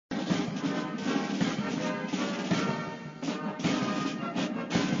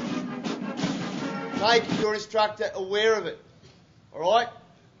make your instructor aware of it. Alright?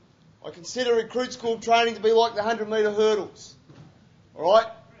 I consider recruit school training to be like the 100-metre hurdles. Alright?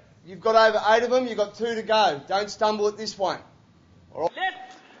 You've got over 8 of them, you've got 2 to go. Don't stumble at this one. Alright?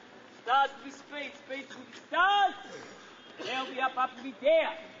 Left. Start with speed. Speed to the start. Now be up and be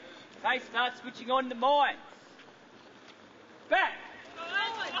down. Okay, start switching on the mind. Back.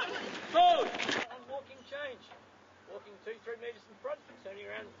 Forward. And walking change. Walking 2-3 metres in front, turning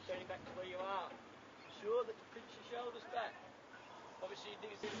around, turning back to where you are. Ensure that you pitch your shoulders back. Obviously, you do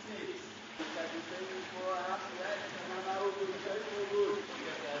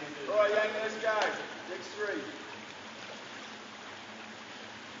Alright, young, let's go. Next 3.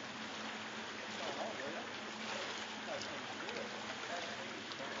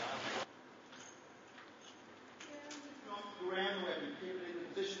 Ground weapon, keep it in the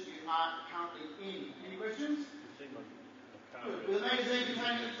position you are currently in. Any questions? Good. With the magazine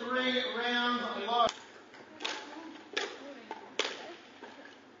containing 3 rounds load.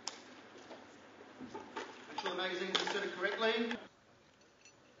 Make sure the magazine is inserted correctly.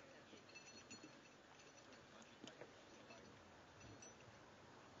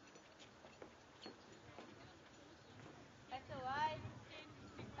 Back to wide.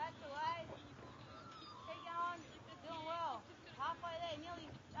 Back to wide. Keep going. You're doing well. Halfway there, nearly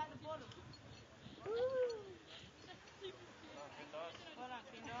at the bottom. Woo! Well done,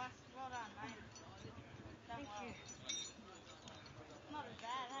 Kindos. Well done, mate. Done well. Not as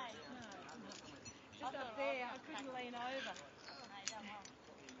bad, hey? No. Just up there, I couldn't lean over. No, you done well.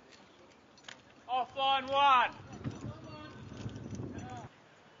 offline 1. Right,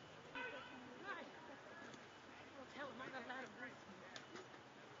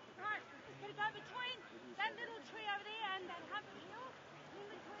 gotta go between that little tree over there and that hummock hill. In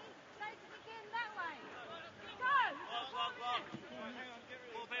between, face it again that way. Go! Lock. Hang on, get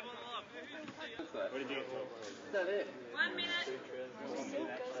rid of 4 people on the left. What did you get? Is that it? 1 minute.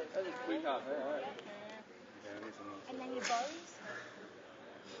 That is quick up, alright. And then your bows.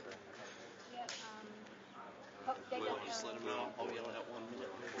 Yeah, Well, just let them know. I'll yell out 1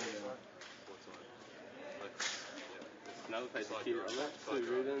 minute. Another piece of kit on that. 2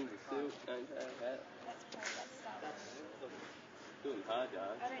 ribbons, a silk, name tag, hat. that's Doing hard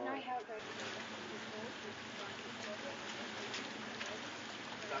yards. I don't know how it goes.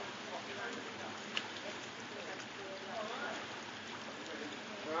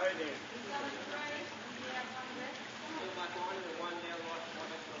 Right then.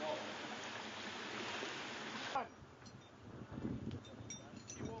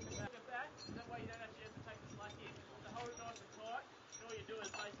 That way you don't actually have to take the slack in. So hold it nice and tight, and all you do is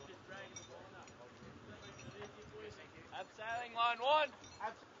basically just drag the line up. Abseiling line 1. Okay,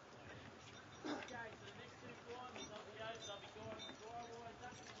 so the next 2 climbers, they'll be over, they'll be going skywise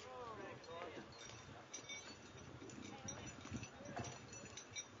up.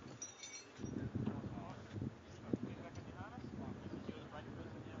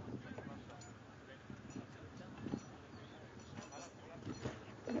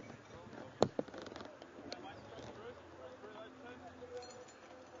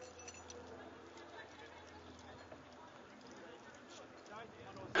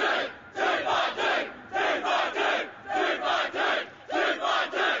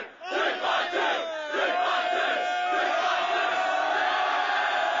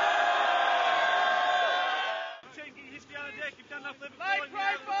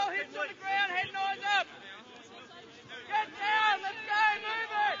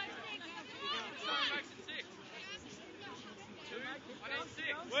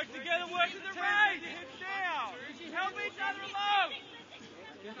 Work together, work to the right! Head down! Help each other along!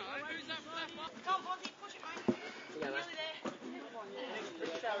 Come on, Fonzie, push it, mate. You're nearly there.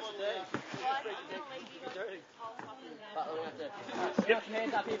 Get your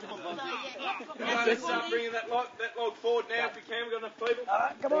hands up here for the Let's start bringing that log forward now if we can. We've got enough people.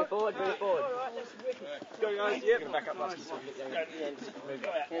 Alright, come on. Bring it forward. Go, guys. Yep. Back up, Rusty.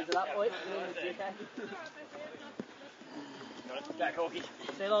 Hands it up, boys. Okay. Back, Hawkie.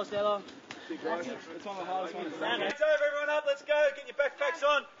 Stay low, stay low. It's on the hardest one. Hands over, everyone up. Let's go. Get your backpacks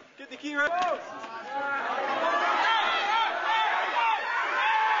on. Get the gear up.